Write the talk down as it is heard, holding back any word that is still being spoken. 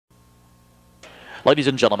Ladies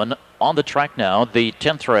and gentlemen, on the track now, the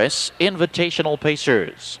 10th race, Invitational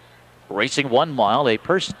Pacers. Racing 1 mile, a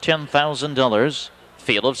purse $10,000.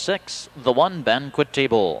 Field of 6, the 1 banquet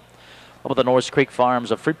table. Up at the Norris Creek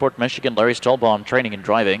Farms of Freeport, Michigan, Larry Stolbaum training and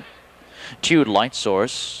driving. 2 Light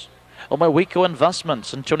Source. Omawico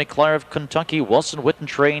Investments and Tony Clare of Kentucky. Wilson Witten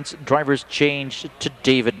trains. Drivers changed to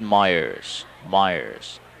David Myers.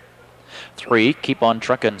 3, Keep On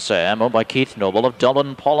Truckin' Sam, owned by Keith Noble of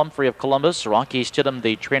Dublin, Paul Humphrey of Columbus, Rocky Stidham,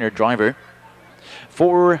 the trainer-driver.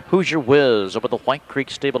 4, Hoosier Whiz, over the White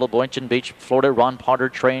Creek Stable of Boynton Beach, Florida, Ron Potter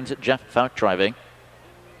trains, Jeff Fout driving.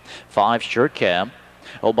 5, Sure Cam,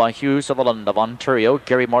 owned by Hugh Sutherland of Ontario,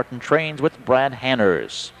 Gary Martin trains with Brad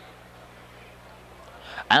Hanners.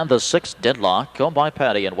 And the 6, Deadlock, owned by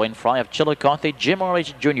Patty and Wayne Fry of Chillicothe, Jim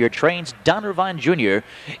Orledge Jr. trains, Don Irvine Jr.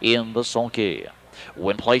 in the sulky.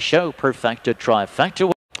 Win, play, show, perfecta,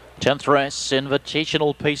 trifecta. 10th race,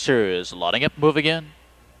 Invitational Pacers, lining up, moving in.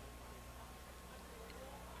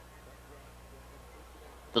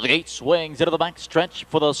 The gate swings into the back stretch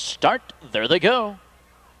for the start. There they go.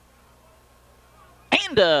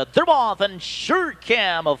 And they're off, and Sure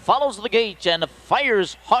Cam follows the gate and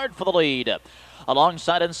fires hard for the lead.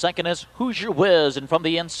 Alongside in second is Hoosier Whiz, and from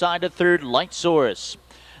the inside to third, Light Source.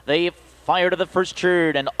 They fire to the first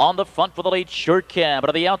turn, and on the front for the lead, Sure Cam.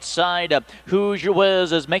 But on the outside, Hoosier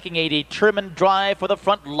Whiz is making a determined drive for the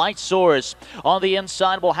front, Light Source. On the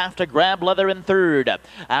inside, will have to grab leather in third.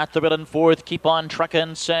 At the wheel in fourth, Keep On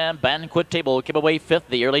Truckin' Sam. Banquet Table came away fifth.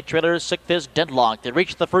 The early trailer, sixth is Deadlock. They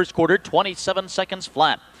reached the first quarter, 27 seconds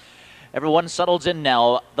flat. Everyone settles in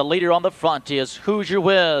now. The leader on the front is Hoosier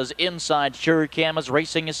Whiz. Inside, Sure Cam is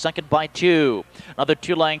racing his second by 2. Another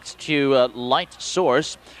 2 lengths to Light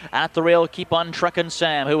Source. At the rail, Keep On Truckin'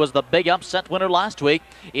 Sam, who was the big upset winner last week,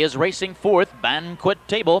 is racing fourth. Banquet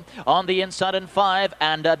Table on the inside in 5.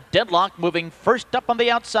 And Deadlock moving first up on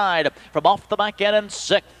the outside from off the back end in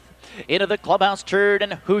 6th. Into the clubhouse turn,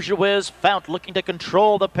 and Hoosier Whiz Fount looking to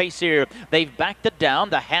control the pace here. They've backed it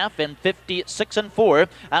down the half in 56 and 4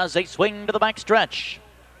 as they swing to the back stretch.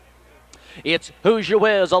 It's Hoosier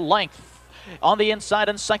Whiz, a length. On the inside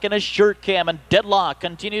and second is Sure Cam, and Deadlock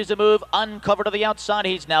continues to move uncovered to the outside.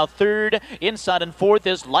 He's now third. Inside and fourth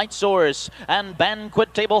is Light Source, and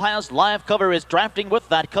Banquet Table has live cover, is drafting with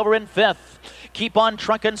that cover in 5th. Keep On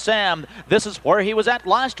Truckin' Sam. This is where he was at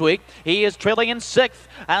last week. He is trailing in 6th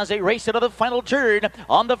as they race into the final turn.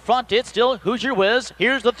 On the front, it's still Hoosier Whiz.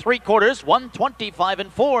 Here's the 3/4, 125 and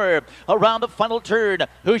 4. Around the final turn,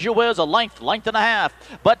 Hoosier Whiz a length and a half.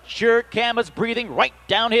 But Sure Cam is breathing right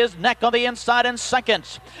down his neck on the inside in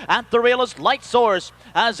second. At the rail is Light Source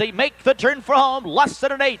as they make the turn for home, less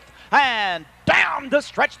than an 1/8. And down the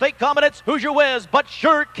stretch they come, and it's Hoosier Whiz, but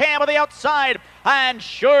Sure Cam on the outside. And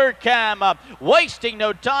Sure Cam wasting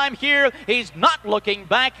no time here. He's not looking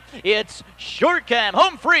back. It's Sure Cam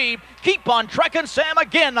home free. Keep On Truckin' Sam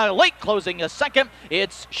again, a late closing a second.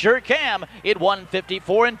 It's Sure Cam in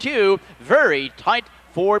 154 and 2. Very tight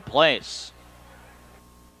for place.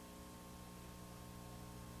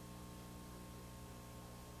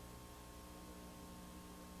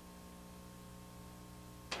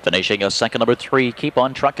 Finishing a second, number 3, Keep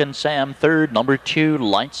On Truckin' Sam. Third, number 2,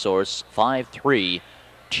 Light Source,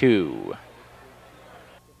 5-3-2.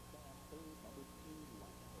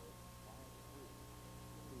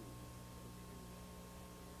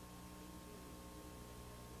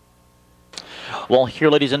 Well, here,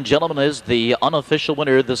 ladies and gentlemen, is the unofficial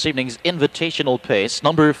winner this evening's Invitational Pace,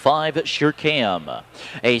 number 5, Sure Cam.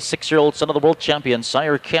 A 6-year-old son of the world champion,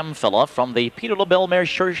 Sire Camfella, from the Peter LaBelle mare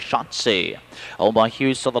Sure Shotzi. Owned by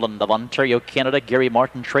Hugh Sutherland of Ontario, Canada. Gary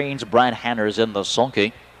Martin trains, Brad Hanners in the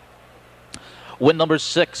sulky. Win number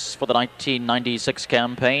 6 for the 1996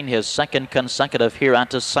 campaign, his second consecutive here at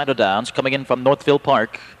the Scioto Downs, coming in from Northfield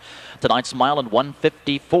Park. Tonight's mile in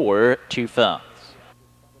 154 to 5.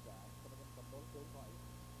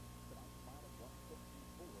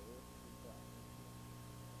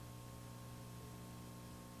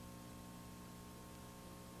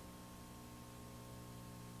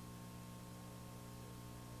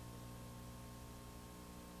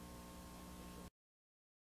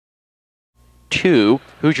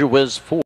 Hoosier Whiz 4.